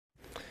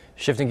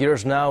Shifting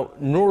gears now,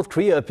 North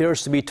Korea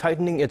appears to be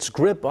tightening its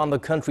grip on the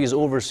country's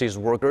overseas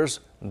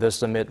workers.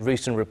 This amid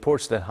recent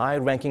reports that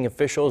high-ranking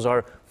officials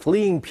are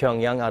fleeing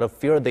Pyongyang out of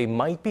fear they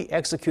might be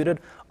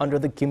executed under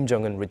the Kim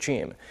Jong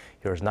regime.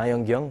 Here's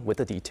Laah Hyun with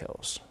the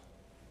details.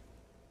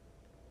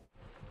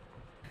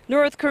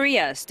 North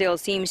Korea still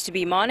seems to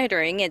be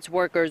monitoring its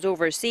workers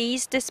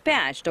overseas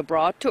dispatched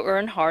abroad to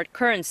earn hard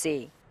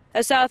currency.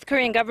 A South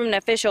Korean government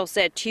official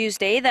said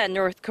Tuesday that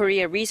North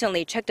Korea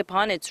recently checked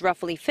upon its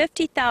roughly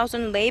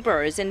 50,000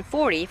 laborers in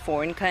 40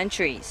 foreign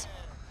countries.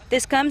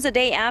 This comes a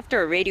day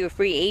after Radio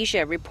Free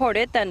Asia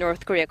reported that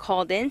North Korea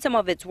called in some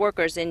of its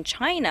workers in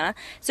China,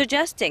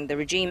 suggesting the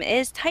regime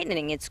is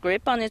tightening its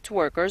grip on its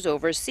workers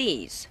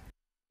overseas.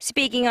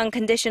 Speaking on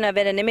condition of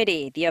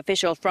anonymity, the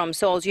official from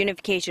Seoul's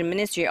unification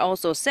ministry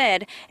also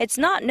said it's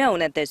not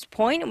known at this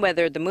point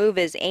whether the move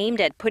is aimed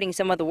at putting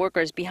some of the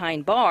workers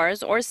behind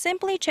bars or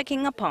simply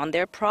checking upon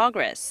their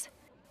progress.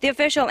 The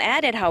official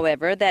added,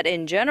 however, that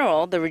in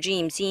general, the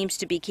regime seems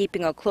to be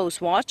keeping a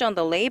close watch on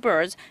the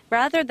laborers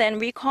rather than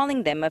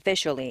recalling them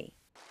officially.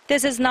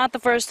 This is not the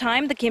first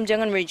time the Kim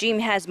Jong regime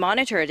has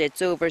monitored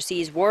its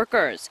overseas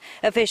workers.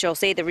 Officials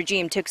say the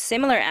regime took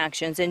similar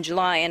actions in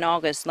July and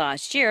August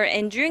last year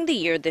and during the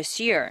year this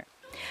year.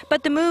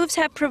 But the moves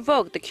have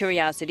provoked the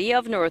curiosity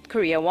of North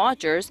Korea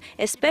watchers,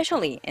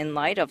 especially in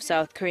light of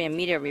South Korean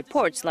media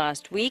reports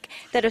last week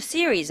that a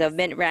series of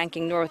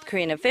mid-ranking North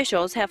Korean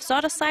officials have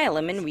sought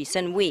asylum in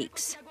recent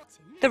weeks.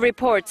 The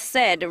reports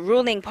said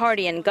ruling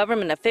party and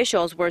government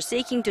officials were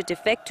seeking to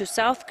defect to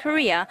South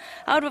Korea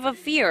out of a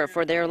fear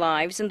for their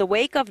lives in the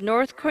wake of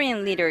North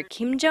Korean leader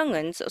Kim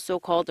Jong-un's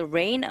so-called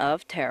reign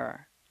of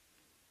terror.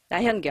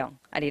 Laah Hyun,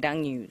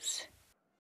 Arirang News.